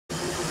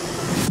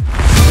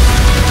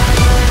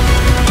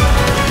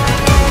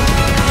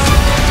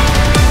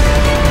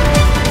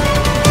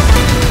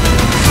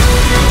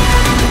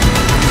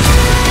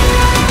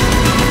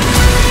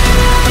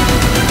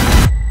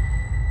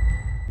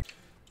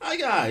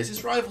guys,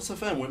 it's Rivals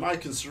FM with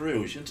Mike and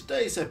Sarouche, and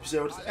today's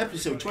episode is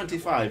episode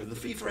 25 of the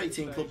FIFA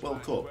 18 Club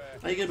World Cup.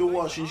 Now you're going to be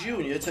watching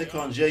Junior take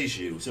on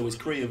Jeju, so it's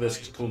Korea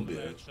versus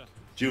Colombia.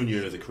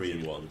 Junior are the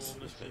Korean ones.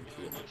 It's a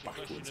little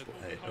backwards, but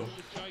hey ho.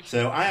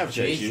 So I have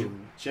Jeju.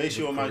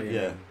 Jeju on my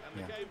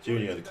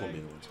Junior are the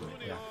Colombian ones,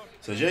 mate. Yeah.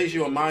 So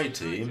Jeju on my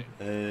team.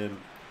 I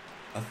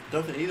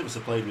don't think either of us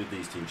have played with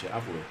these teams yet,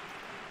 have we?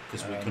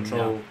 Because we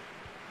control. No.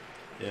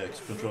 Yeah,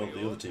 because we controlled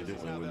the other team,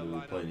 didn't we, when we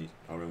were playing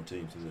our own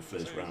teams in the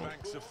first round.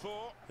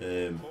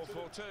 4-4-2.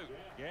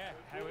 Yeah,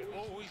 how it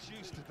always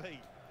used to be.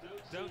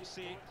 Don't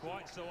see it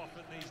quite so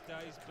often these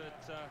days, but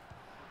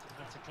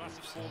that's a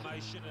classic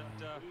formation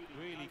and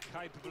really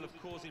capable of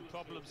causing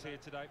problems here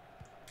today.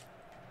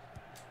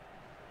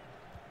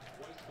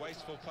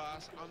 Wasteful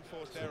pass,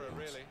 unforced error,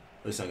 really.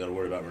 At least I got to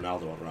worry about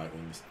Ronaldo on right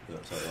wing.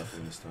 That's how left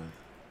wing this time.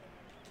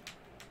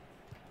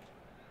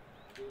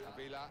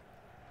 Avila.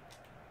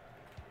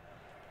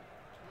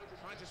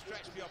 Trying to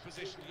stretch the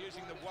opposition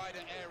using the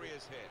wider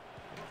areas here.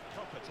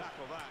 Proper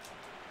tackle that.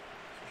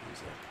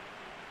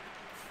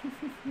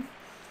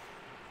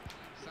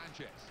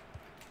 Sanchez.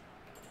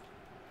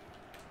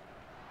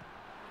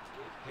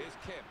 Here's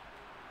Kim.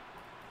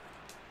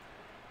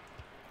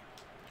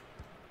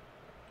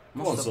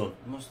 Most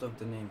of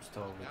the names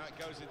told. Now it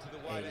goes into the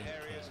wider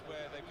areas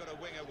where they've got a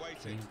winger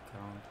waiting.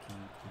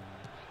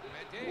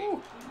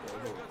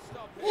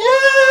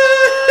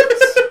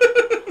 Yes!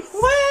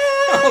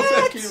 I'll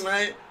take it,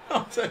 mate.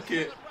 I'll take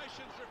it.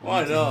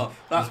 Why not?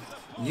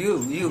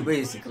 You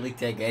basically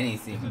take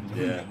anything.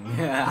 Yeah.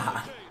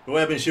 Yeah. The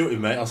way I've been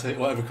shooting, mate, I'll take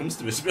whatever comes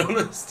to me, to be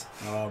honest.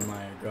 Oh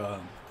my god.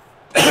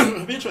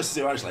 It'd be interesting to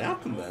see what actually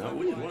happened there. That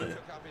weird, wasn't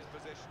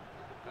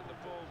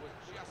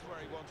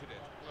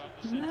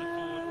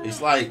it?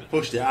 He's like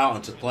pushed it out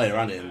onto the player,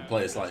 hasn't he? And the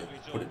player's like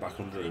put it back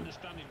under him.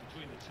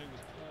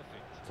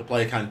 The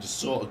player kind of just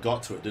sort of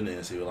got to it, didn't he?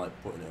 As he was like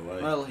putting it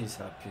away. Well, he's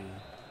happy.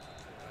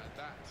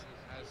 That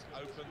has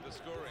opened the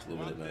scoring. He's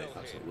loving it, mate.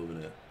 Absolutely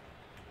loving it.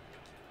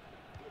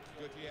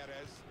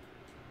 Gutierrez.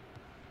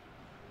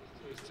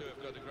 These two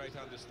have got a great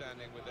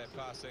understanding with their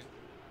passing.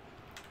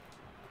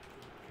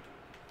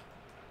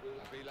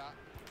 Avila.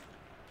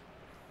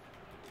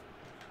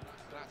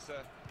 That's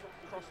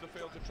across the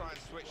field to try and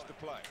switch the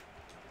play.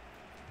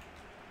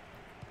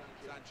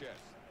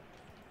 Sanchez.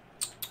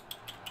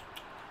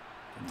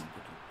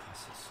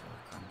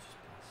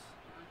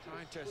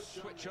 Trying to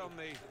switch on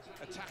the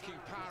attacking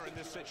power in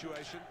this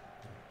situation.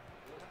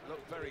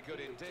 Looked very good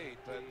indeed,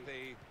 but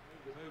the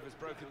move has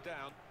broken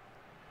down.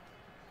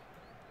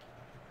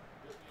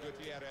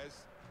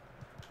 Gutierrez.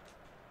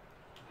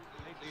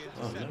 Neatly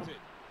intercepted.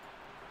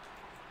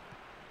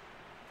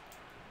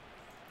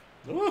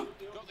 Oh,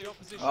 Got the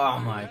opposition. Oh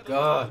my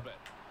god.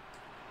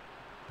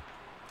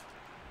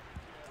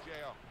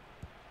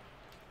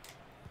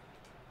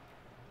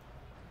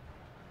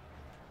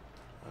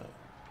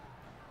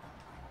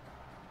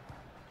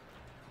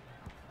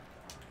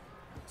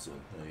 So,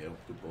 there you go.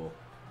 Good ball.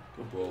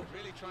 Good ball.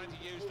 Really trying to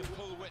use the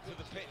full width of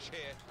the pitch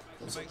here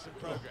to make some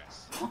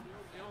progress.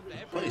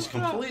 But he's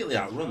completely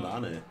outrun that,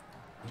 hasn't he?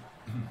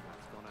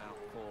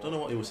 Don't know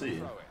what he was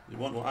seeing. You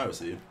want what I was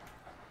seeing?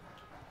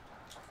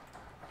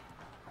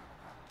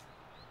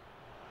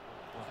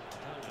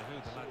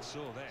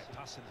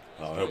 Oh,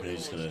 I'm hoping he's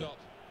just going to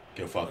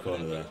go far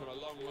corner there.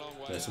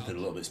 There's something a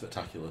little bit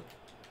spectacular.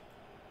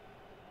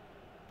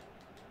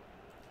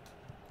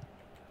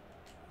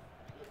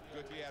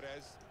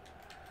 Gutierrez.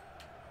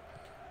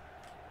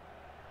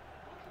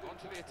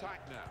 Onto the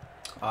attack now.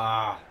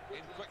 Ah.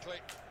 In quickly.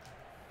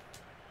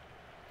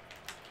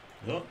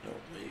 No,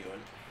 there you go.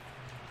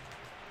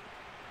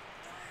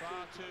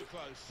 Far too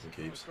close.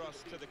 Across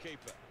to the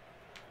keeper.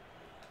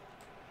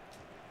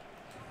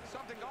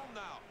 Something on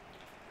now.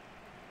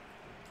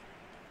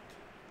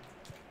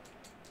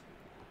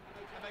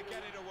 And they get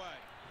it away.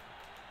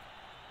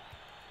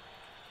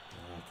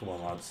 Oh, come on,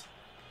 lads.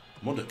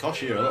 I'm under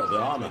Kosh here a little bit,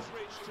 aren't I?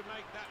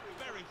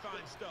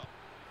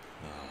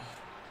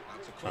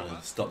 Trying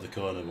to stop the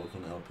corner, but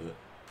couldn't help it.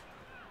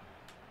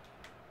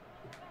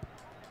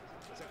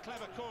 It's a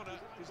clever corner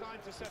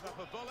designed to set up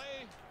a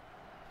volley.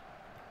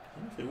 I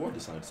don't know if it was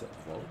designed to set up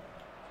a volley.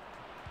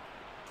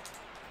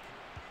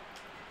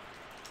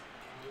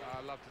 I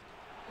love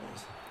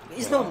it.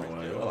 He's not.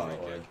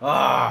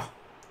 Ah!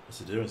 What's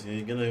he doing? Is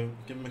he going to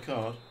give him a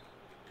card?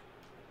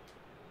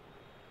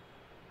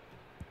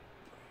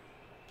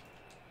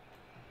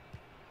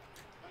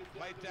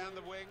 Played down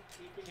the wing,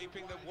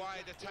 keeping the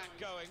wide attack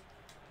going.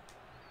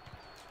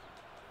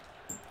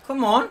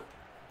 Come on.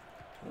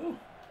 Oh.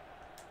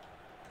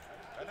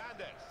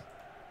 Hernandez.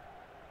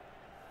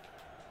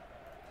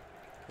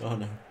 Oh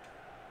no.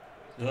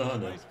 Oh no.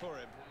 Place for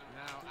him.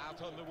 Now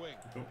out on the wing.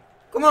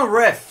 Come on,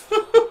 ref.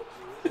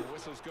 The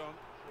whistle's gone.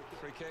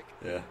 Free kick.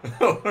 Yeah.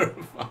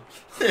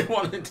 It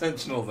wasn't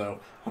intentional though,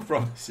 I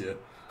promise you.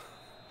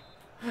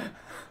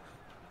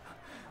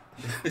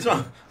 It's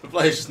not, the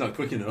player's just not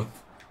quick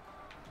enough.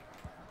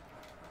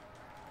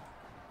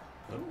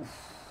 Oh.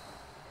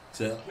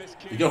 So,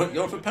 you're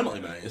going for a penalty,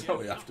 mate? Is that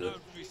what you're after?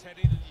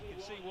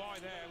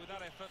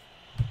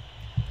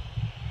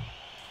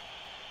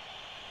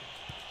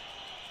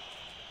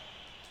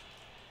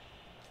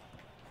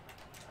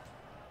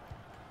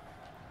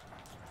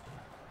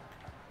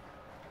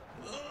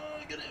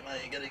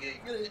 Hey, get it.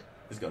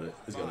 He's got it.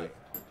 He's got it.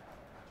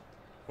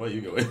 Where are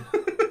you going?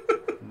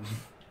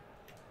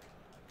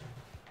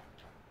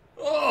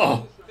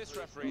 Oh! This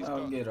referee's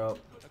I'll got get up.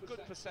 a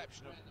good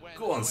perception of when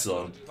Go on,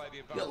 son. to play the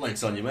Get advantage.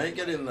 legs on you, mate.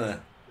 Get in there.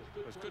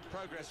 There's good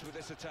progress with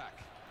this attack.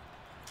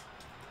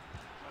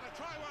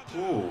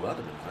 Ooh, that'd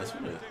have been nice,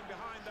 wouldn't it?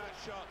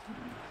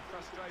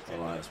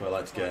 Alright, that's where I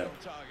like to get. A little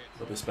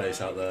bit of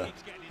space out there.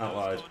 Out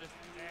wide.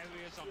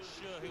 I'm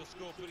sure he'll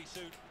score pretty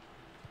soon.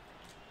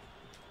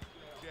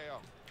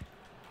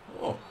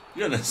 Oh,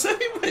 you're gonna say,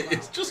 mate.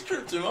 It's just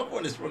tripped him up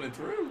when it's running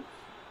through.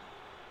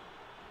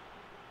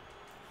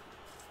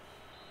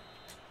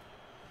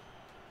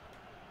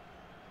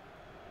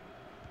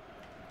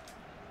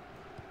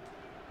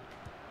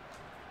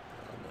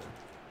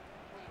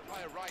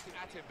 Right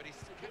at him, but he's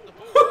kept the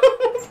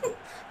ball.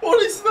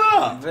 What is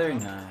that? Very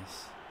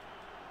nice.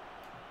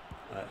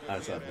 I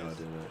have no idea, mate.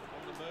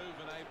 On the move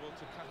and able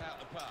to cut out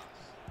the pass.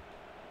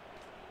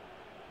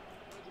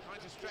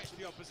 Trying to stretch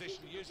the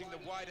opposition using the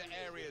wider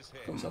areas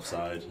here. Comes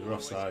offside. You're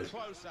offside.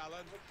 Close,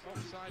 Alan.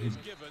 Offside is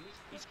given.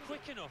 He's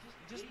quick enough.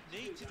 He doesn't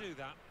need to do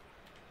that.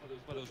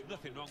 But there was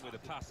nothing wrong with the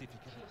pass. If he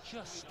could have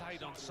just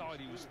stayed on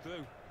side, he was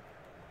through.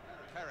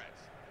 Perez.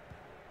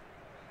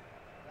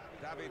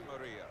 David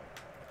Murillo.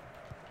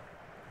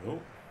 Oh.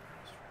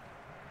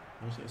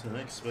 It's the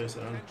next space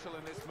down. Potential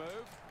in this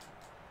move.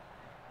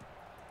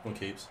 One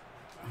keeps.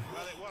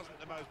 Well, it wasn't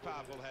the most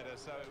powerful header,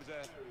 so it was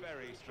a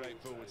very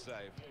straightforward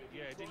save.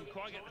 Yeah, he didn't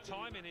quite get the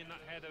timing in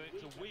that header. It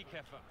was a weak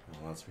effort.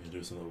 Oh, lads, we can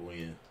do something wing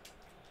here.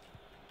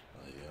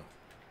 There you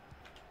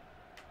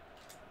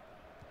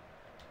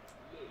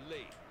go.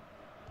 Lee.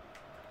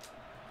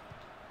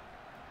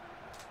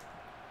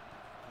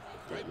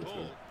 Great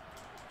ball.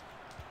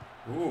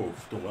 Ooh,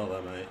 done well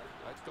there, mate.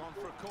 It's gone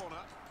for a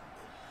corner.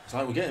 It's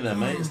like we're getting there,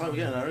 mate. It's like we're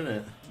getting there, isn't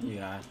it?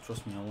 Yeah,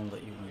 trust me, I won't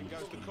let you win It this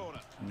goes to game. corner.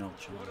 No Put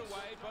chance.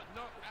 away, but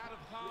not out of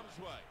harm's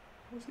way.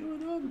 What's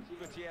going on?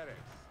 Gutierrez.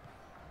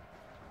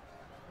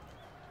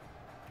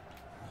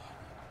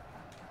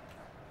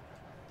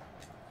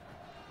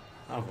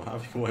 How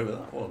have you come away with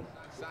that one?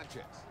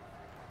 Sanchez.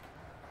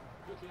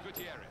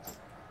 Gutierrez.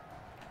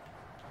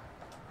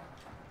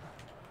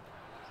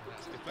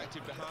 That's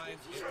deflected behind.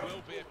 It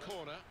will be a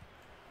corner.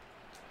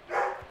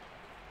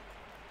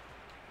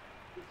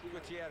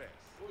 Gutierrez.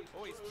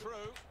 Oh, he's through.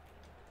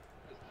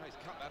 Oh, he's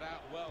cut that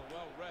out well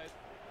read.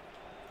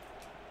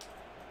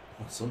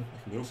 Oh, son, you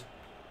can move.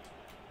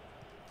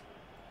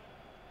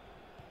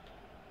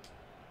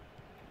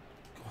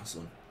 Go on,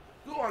 son.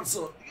 Go on,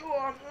 son. Go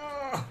on.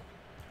 Ah!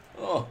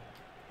 Oh,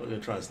 I'm going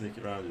to try and sneak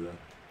it around you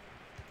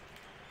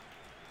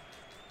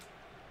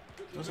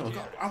there.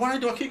 Why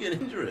do I keep getting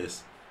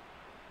injuries?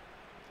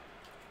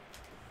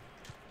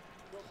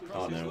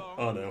 Oh no.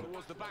 Oh no.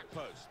 Towards the back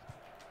post.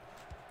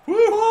 Woo!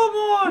 Come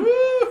on!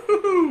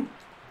 Woo!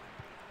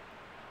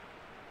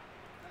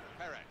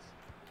 Perez.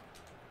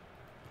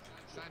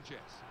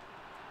 Sanchez.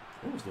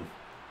 What was them?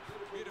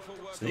 Beautiful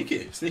work.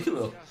 Sneaky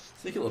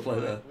little play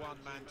there. One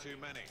man too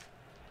many.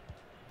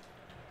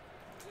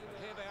 And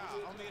here they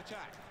are on the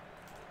attack.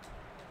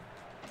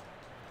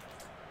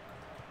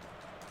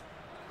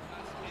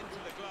 That's into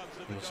the gloves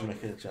of the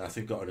goal. I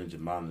think I've got an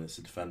injured man and it's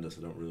a defender, so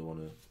I don't really want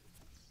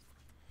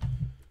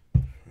to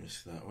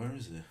risk that. Where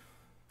is he?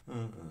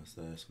 It's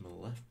there. It's my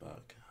left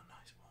back. Oh,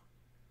 nice one.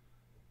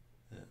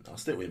 Yeah, I'll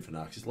stick with him for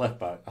now because he's left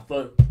back. I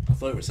thought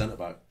it was centre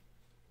back.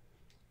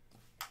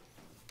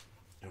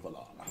 Keeper,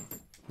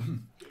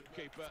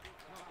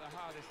 not the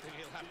hardest thing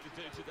he'll have to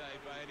do today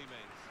by any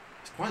means.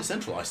 It's quite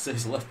centralised.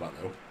 He's left back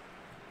though.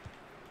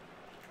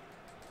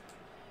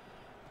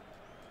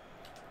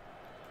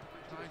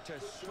 Trying to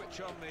switch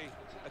on the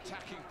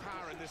attacking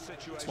power in this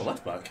situation. It's my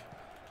left back.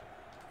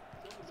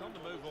 He's on the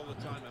move all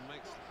the time and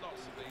makes lots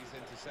of these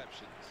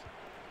interceptions.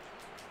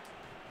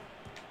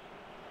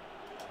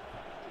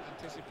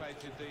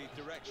 Anticipated the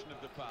direction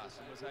of the pass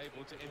and was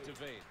able to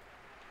intervene.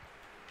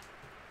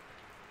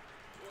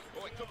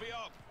 Oh, it could be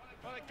on.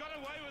 Well, they got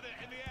away with it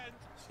in the end.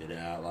 Let's get it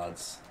out,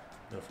 lads.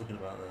 No fucking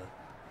about there.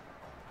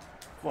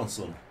 Come on,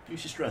 son.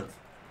 Use your strength.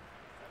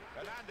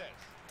 Hernandez.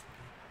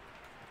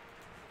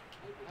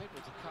 Able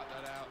to cut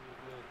that out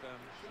with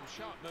some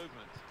sharp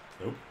movement.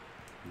 Nope.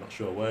 I'm not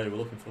sure where we're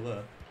looking for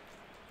there.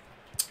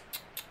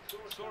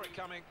 Saw it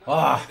coming.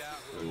 Ah. Played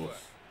out. Good work.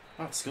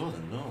 That score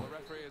then, no. The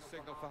referee has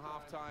signalled for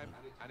half-time,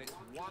 and it's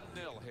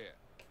 1-0 here.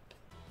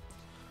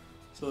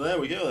 So there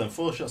we go then,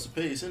 4 shots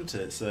apiece, isn't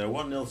it? So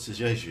 1-0 to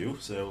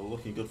Jeju, so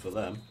looking good for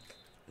them.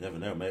 You never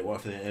know, mate. What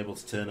if they're able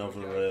to turn over...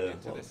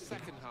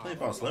 playing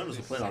Barcelona,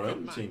 so playing our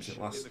own teams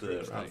in last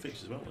round of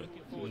fixtures, weren't we?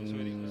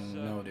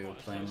 No, they were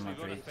playing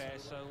Madrid.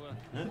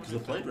 Yeah, because they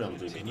played Real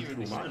Madrid, and Madrid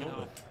were mine, weren't they?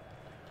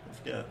 Don't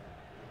forget.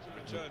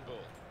 Return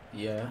ball.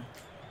 Yeah.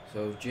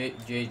 So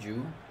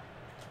Jeju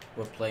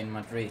were playing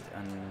Madrid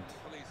and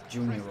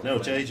Junior were No,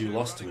 playing. Jeju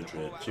lost to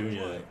Madrid.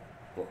 Junior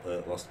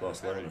lost to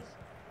Barcelona.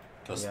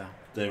 Because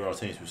they were our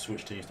teams, we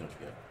switched teams, don't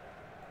forget.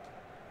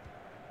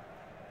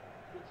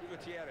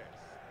 Gutierrez.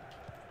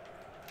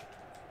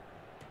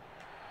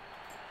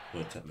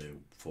 Going to take my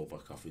full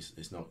back off.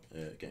 It's not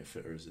getting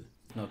fitter, is it?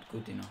 Not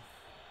good enough.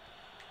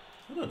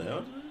 I don't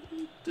know.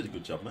 Did a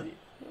good job, mate.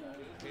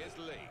 Here's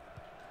Lee.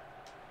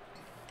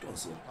 Go on,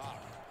 son.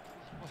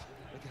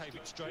 They gave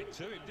it straight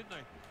to him, didn't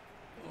they?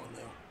 Oh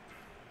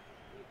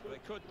no. They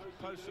could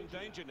pose some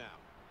danger now.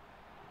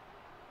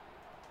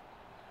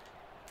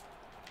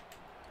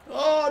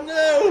 Oh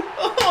no!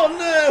 Oh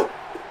no!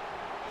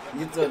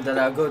 You thought that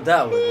I'd go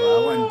that way, but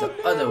I went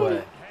the other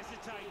way.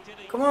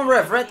 Come on,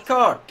 ref, red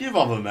card. Give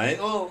over, mate.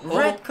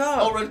 Red card.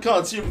 All red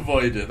cards you've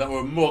avoided that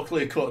were more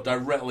clear cut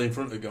directly in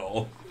front of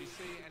goal. Did you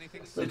see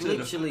anything Like similar?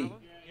 literally,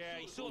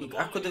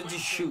 I could have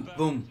just shoot,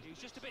 boom.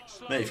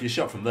 Mate, if you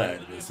shot from there,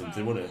 it'd have been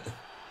something, wouldn't it?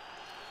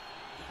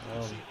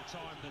 Oh.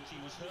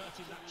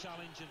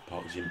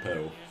 Park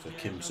Jin-po for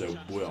Kim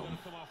So-byeon.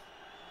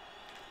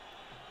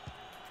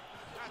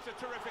 That's a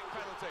terrific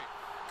penalty.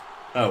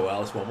 Oh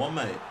well, it's 1-1,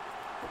 mate.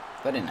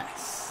 Very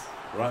nice.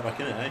 Right back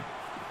in it, eh?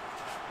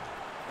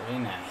 Very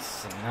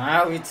nice. And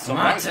now it's Top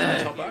back,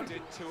 Mate. top back.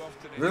 Did too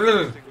often in Ugh.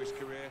 his distinguished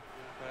career.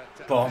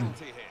 But, Bomb.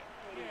 penalty here.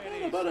 Oh,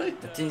 not bad, eh?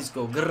 The things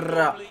go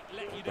grab.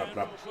 Grab,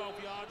 grab.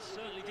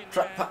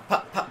 Trap, pat,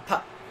 pat, pat,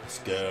 pat. Let's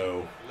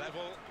go.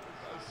 Level.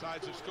 Both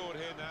sides have scored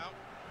here now.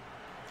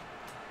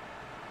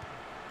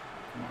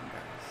 Come on,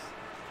 guys.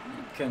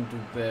 You can do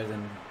better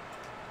than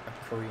a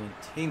Korean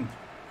team.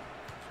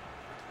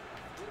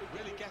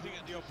 Really getting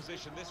at the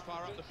opposition this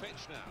far up the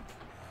pitch now.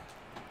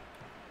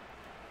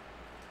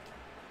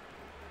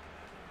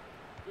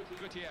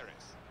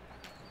 Gutierrez.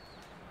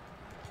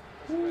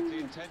 Read the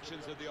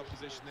intentions of the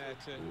opposition there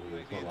to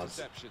make the come on, lads.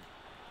 interception.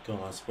 Go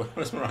on, lads.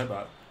 Where's my right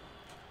back?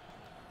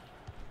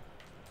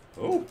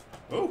 Oh,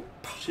 oh,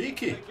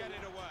 cheeky. They get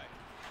it away.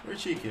 Very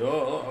cheeky.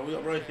 Oh, we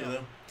got right here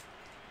though.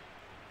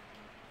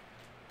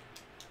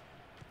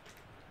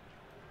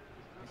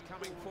 He's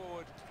coming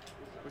forward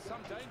with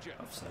some danger.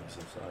 Offside. It's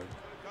offside.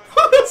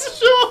 That's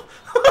a shot!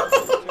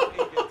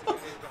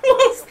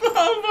 What's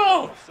that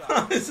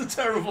about? It's a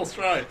terrible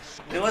strike.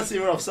 Unless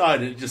you were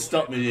offside, it just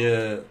stopped me.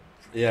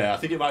 Yeah, I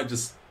think it might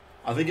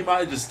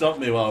have just stopped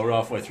me while we're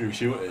halfway through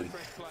shooting.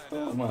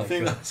 Oh my I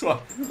think God. that's why.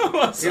 I'm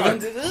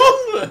outside.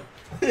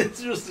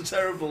 It's just a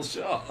terrible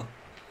shot.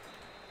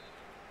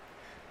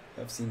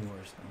 I've seen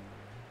worse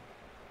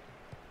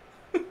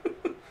now.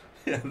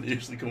 Yeah, they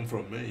usually come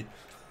from me.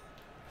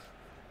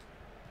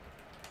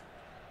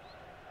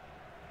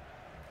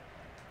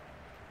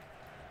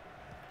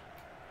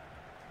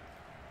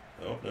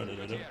 Oh, no.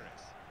 Gutierrez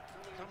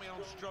coming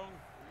on strong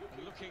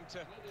and looking to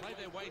play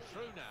their way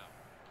through now.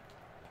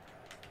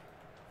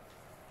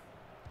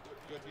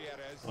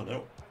 Gutierrez. Oh,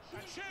 no.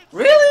 And shoots.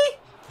 Really?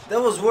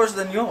 That was worse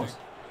than yours.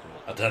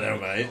 I don't know,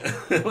 mate.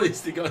 At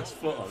least he got his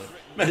foot on it.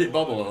 Made it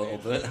bobble a little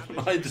bit.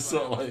 Mine just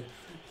sort of like...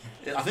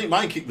 I think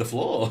mine kicked the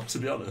floor, to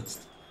be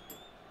honest.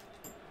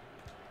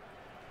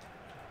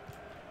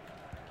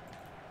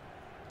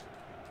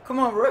 Come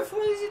on, ref,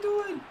 what is he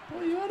doing?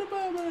 What are you on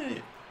about,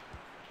 mate?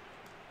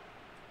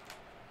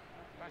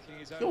 Backing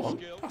his Go own on,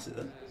 skill pass it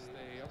then. as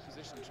the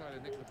opposition try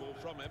to nick the ball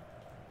from him.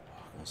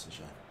 Oh, what's the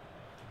shame?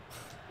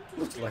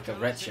 Looks like a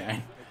red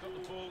shine. They've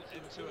got the ball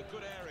into a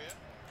good area.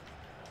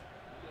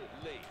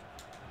 Lee.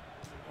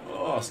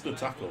 Oh, it's a good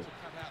tackle. To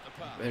cut out the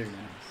pass. Very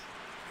nice.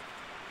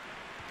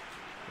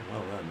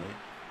 Well done, mate.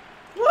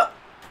 What?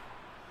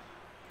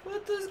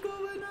 What is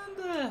going on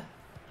there?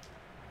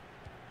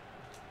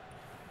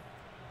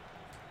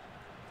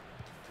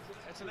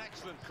 It's an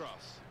excellent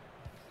cross.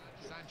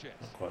 Sanchez.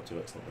 Not quite too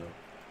excellent, though.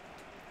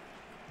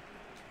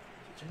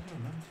 Is it Jeju or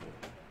Manfield?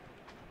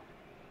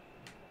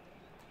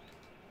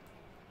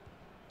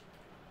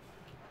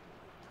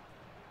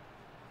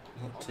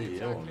 Not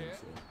T.O. on it.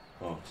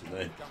 Oh, it's his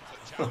name. Comes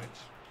the challenge.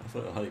 I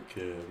thought it like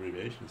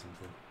abbreviation or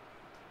something.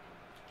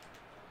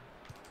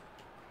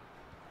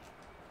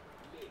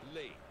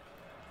 Lee.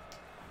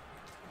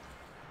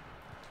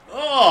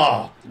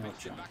 Oh! No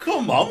chance.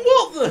 Come on,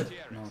 what the?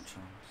 Gutierrez. No chance.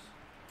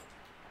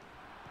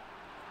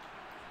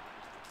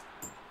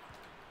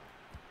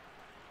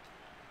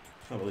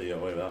 Can't believe you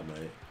got away with that,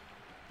 mate.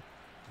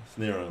 It's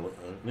near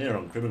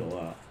on criminal,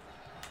 that.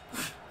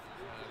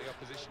 The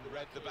opposition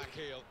read the back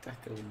heel.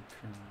 Tackling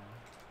criminal.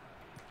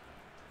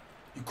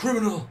 You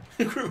criminal!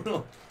 You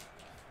criminal!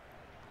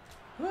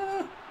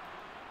 Ah.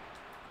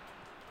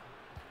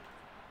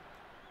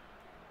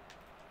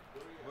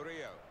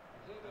 Murillo.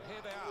 And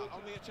here they are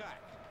on the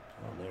attack.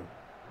 Oh no.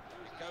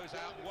 It goes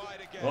out wide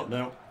again. Oh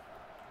no.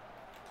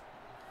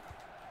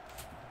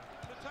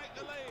 To take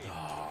the lead.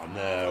 Oh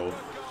no.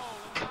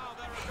 Good goal, and now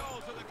there are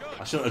goals for the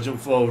good. I shouldn't have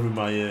jumped forward with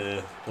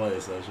my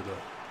players there, should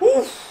I?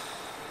 Woo!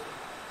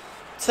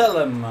 Tell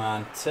him,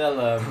 man.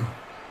 Tell him.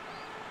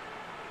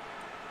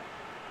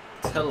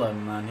 Tell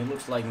him, man. He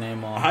looks like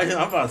Neymar. I'm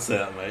about to say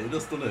that, mate. He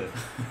does, doesn't it?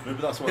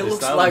 Maybe that's what He his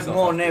looks style like is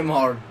more off.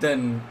 Neymar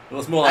than. It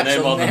looks more like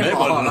actual Neymar than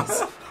Neymar Neymar.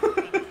 does.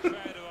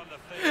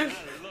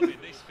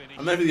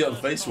 And maybe they got the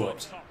face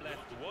swaps.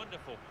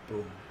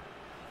 Boom.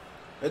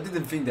 I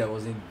didn't think that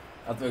was in.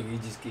 I thought he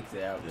just kicked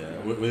it out. Yeah,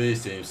 with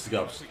these teams, it's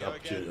got the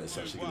opportunity that's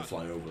actually going to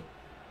fly over.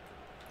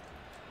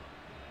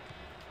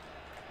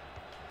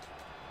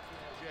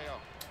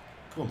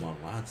 Come on,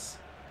 lads.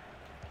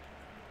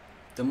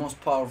 The most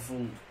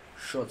powerful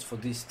shots for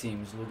these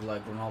teams look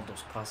like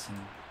Ronaldo's passing.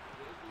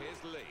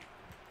 Here's Lee.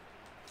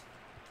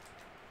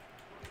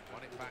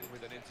 Won it back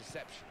with an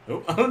interception.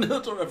 Oh, I don't know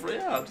what referee.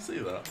 Yeah, I have to see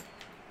that.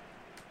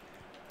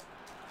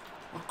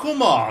 Oh,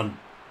 come on!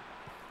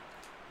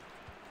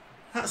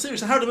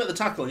 Seriously, how do I make the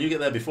tackle and you get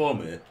there before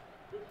me?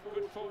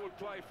 Good forward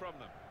play from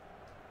them.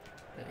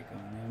 There you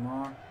go,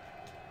 Neymar.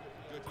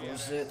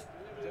 Close it.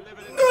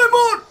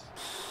 Neymar!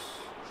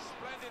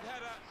 Splendid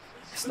header.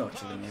 It's not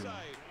actually Neymar.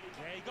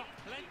 Yeah, he got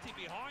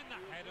plenty behind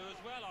that header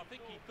as well. I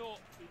think he thought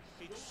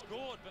he'd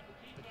scored, but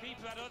the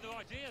keeper had other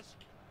ideas.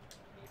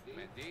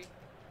 Mendy.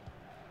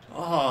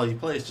 Oh, your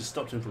players just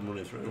stopped him from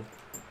running through. Good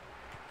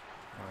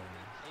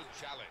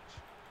challenge.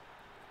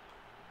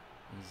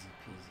 Easy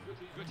peasy.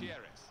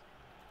 Gutierrez.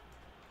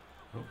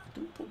 Oh, I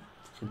didn't put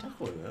fucking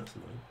tackle in there,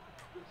 something.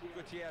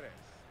 Gutierrez.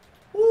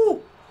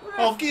 Ooh!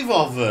 Oh, give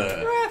off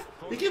it!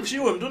 He gives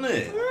you him, doesn't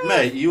he?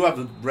 Mate, you have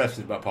the refs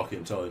in your back pocket,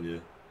 I'm telling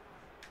you.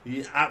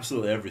 You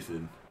absolutely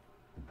everything.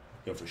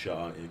 Going for a shot,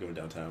 aren't you? Going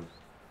downtown.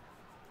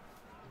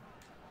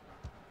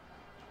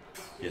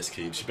 Yes,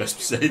 Keeps, you best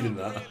be saving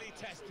that. Really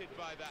tested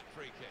by that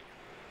free kick.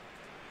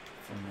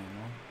 From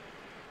Neymar.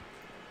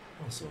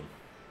 Awesome.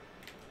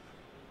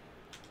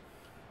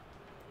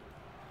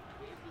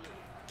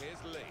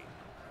 Here's Lee.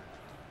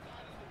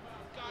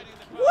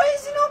 Why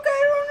is he not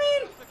going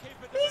running?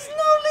 He's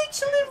not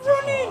literally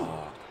running.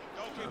 Oh.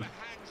 Goalkeeper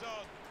hangs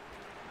on.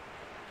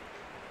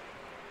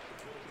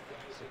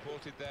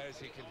 Supported there as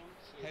he can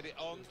head it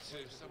on to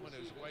someone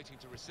who's waiting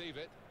to receive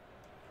it.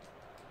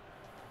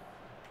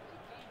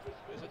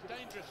 There's a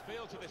dangerous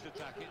feel to this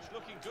attack. It's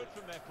looking good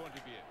from their point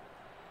of view.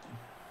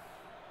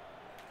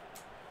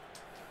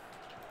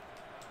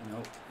 No,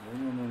 no,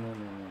 no, no, no,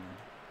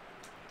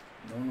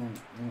 no, no, no,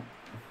 no.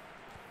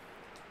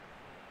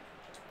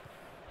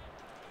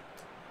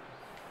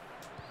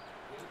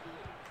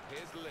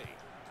 Here's Lee.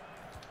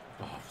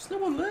 Oh, there's no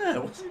one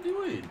there. What's he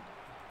doing?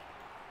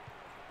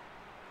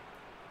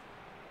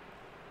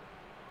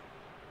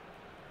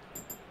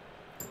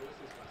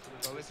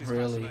 Well, this is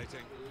Really?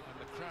 fascinating. And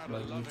the crowd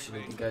Like are loving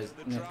literally the guys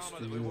the next drama to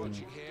that you we're and-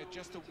 watching here.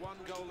 Just a one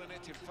goal in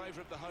it in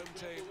favour of the home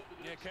team.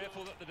 Yeah,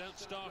 careful that they don't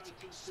start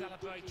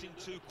celebrating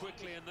too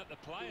quickly and that the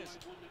players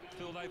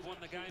feel they've won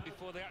the game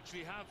before they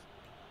actually have.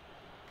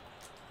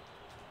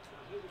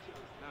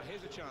 Now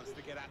here's a chance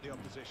to get at the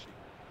opposition.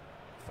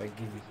 If I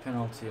give you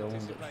penalty, I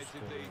won't get the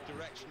Anticipated score. the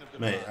direction of the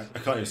Mate, pass. I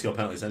can't even score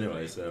penalties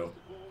anyway, so...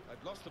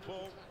 They've lost the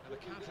ball and the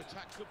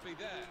counter-attack could be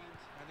there.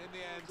 And in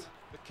the end,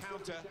 the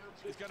counter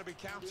is going to be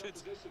countered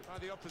by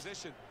the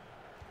opposition.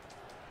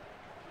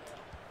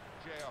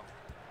 Jeju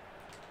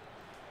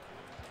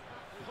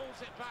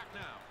pulls it back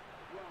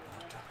now.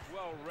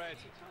 Well read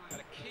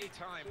at a key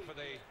time for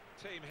the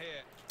team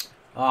here.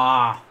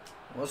 Ah,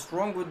 what's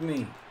wrong with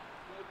me?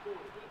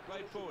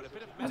 Played forward, a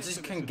bit of I minutes just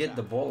in can't this get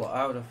the attack. ball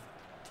out of.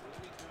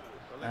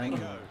 Well, in it angle.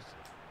 goes.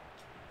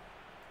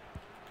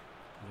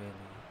 Really?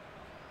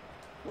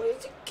 What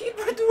is the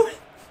keeper doing?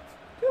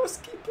 It was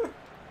keeper.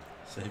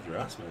 Save your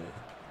ass, mate.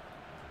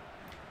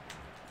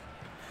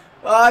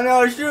 Oh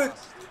no, shoot!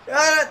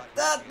 Ah,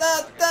 da,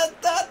 da, da,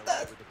 da, da.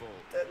 With the ball.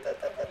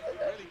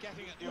 Really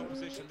getting at the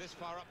opposition this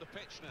far up the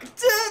pitch now.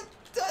 Da,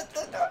 da,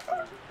 da, da. That's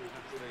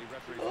the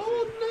referee's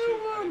Oh, decision.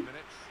 no, 2 man.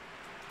 minutes.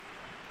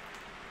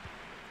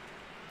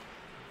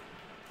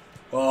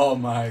 Oh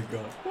my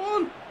god.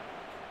 One!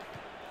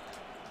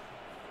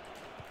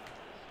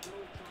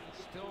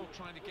 Still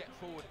trying to get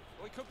forward.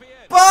 Oh, he could be in.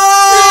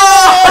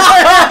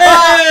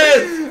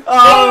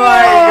 Oh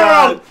my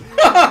god!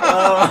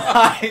 Oh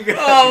my god!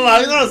 Oh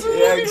my god, that's a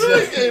Yeah, fucking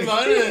great exactly. game,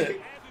 man, isn't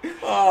it?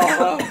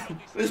 Oh, man.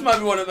 This might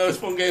be one of those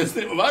fun games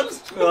that we've had.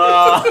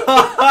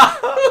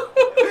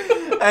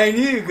 I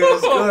knew you could have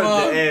scored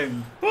man. the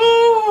end.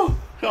 Oh,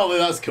 can't believe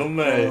that's come,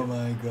 mate. Oh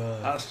my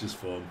god. That's just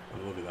fun.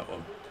 I'm loving that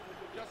one.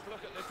 Just look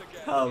at this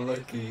again. How It is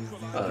lucky the is this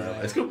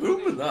equaliser. It's got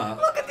movement, that.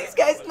 Look at these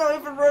guys not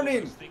even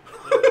running.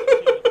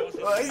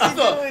 What is I he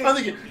thought, doing? I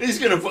think he's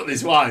going to put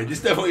this wide.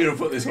 He's definitely going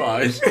to put this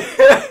wide.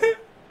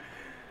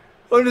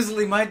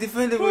 Honestly, my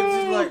defender was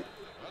just like,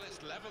 Well,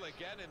 it's level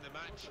again in the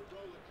match.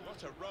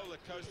 What a roller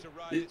coaster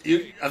ride it's You,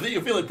 been. I think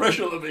you're feeling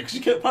pressure a little bit because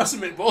you kept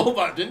passing me the ball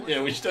back, didn't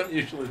you? Which you don't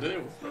usually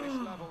do. It's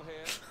level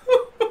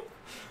here.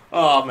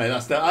 Oh, mate, that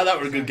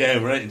was a good game.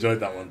 I really enjoyed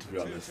that one, to be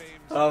Two honest. teams.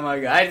 oh my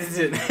god, I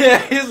didn't.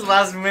 His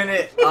last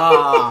minute.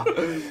 Ah,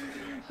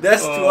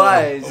 that's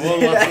twice. One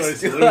last That's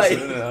choice to lose, twice.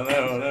 isn't it? I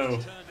know.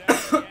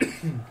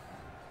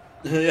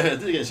 Yeah, I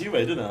did against you,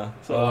 didn't I?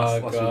 So Oh,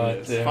 last few God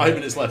minutes. damn 5 it.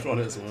 minutes left on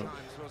it, so Times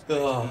was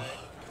Oh,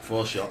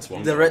 4 shots,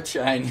 1 the goal. red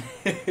shine.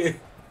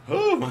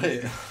 Oh,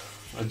 mate.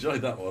 I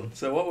enjoyed that one.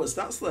 So what was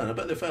stats then? I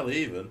bet they're fairly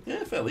even.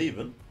 Yeah, fairly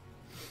even.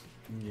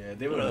 Yeah, they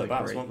They were were a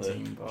about, great weren't they?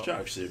 team. But Should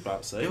actually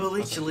about say. they were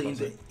That's literally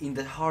actually about in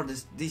the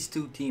hardest. These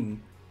two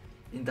team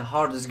in the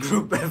hardest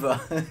group ever.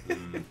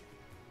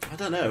 I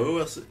don't know. Who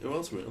else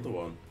were in the other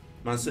one?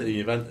 Man City,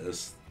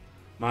 Juventus.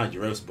 Mind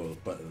you, Rose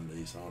both better than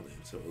these, aren't they?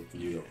 So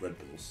New York Red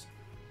Bulls.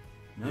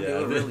 No, Yeah, they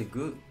were they- really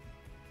good.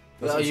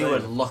 That's Well, what you I'm were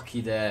saying.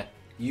 lucky there.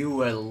 You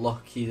were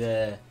lucky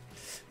there.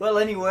 Well,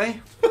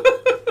 anyway.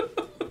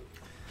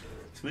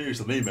 It's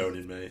usually me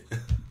moaning, mate.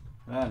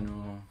 I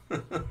know.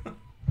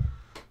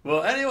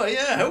 Well, anyway,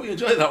 yeah, I hope you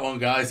enjoyed that one,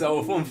 guys. That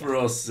was fun for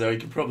us, so you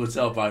can probably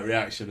tell by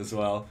reaction as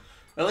well.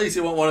 At least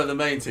it wasn't one of the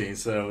main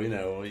teams, so, you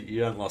know,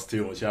 you haven't lost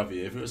too much, have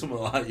you? If it was something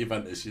like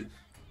Juventus,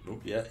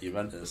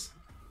 Juventus.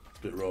 It's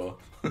a bit raw.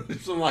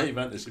 If something like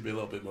Juventus, you'd be a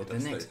little bit more The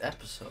devastated. next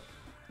episode.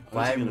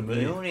 What's it Bayern gonna be?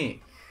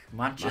 Munich.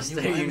 Manchester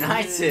Man United.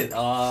 United.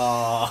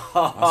 Oh.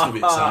 That's going to be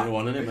an exciting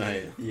one, isn't it,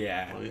 mate?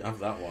 Yeah. Well, you have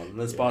that one. And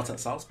then Spartak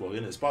Salzburg,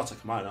 isn't it?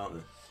 Spartak are mine, aren't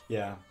they?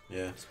 Yeah.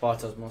 Yeah.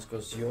 Spartak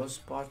Moscow's yours,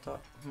 Spartak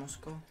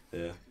Moscow.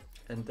 Yeah.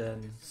 And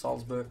then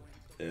Salzburg.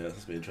 Yeah,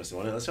 that's be an interesting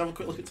one. Let's have a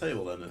quick look at the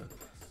table then,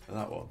 at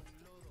that one.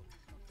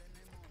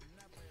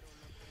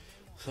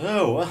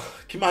 So, well,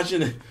 can you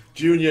imagine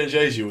Junior and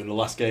Jeju in the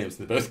last games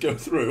and they both go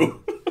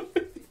through?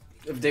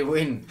 If they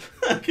win.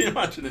 Can you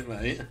imagine it,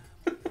 mate?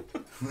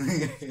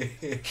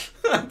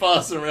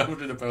 Barca and Real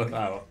Madrid are both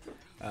out.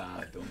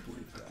 I don't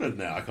believe that.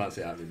 No, I can't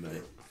see it happening,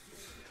 mate.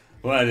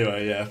 Well,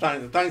 anyway, yeah,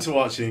 thanks for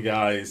watching,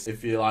 guys.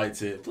 If you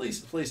liked it,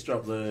 please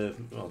drop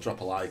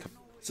a like.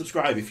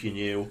 Subscribe if you're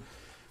new.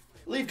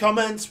 Leave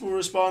comments, we'll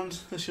respond,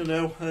 as you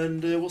know,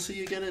 and we'll see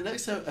you again in the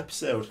next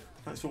episode.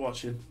 Thanks for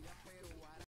watching.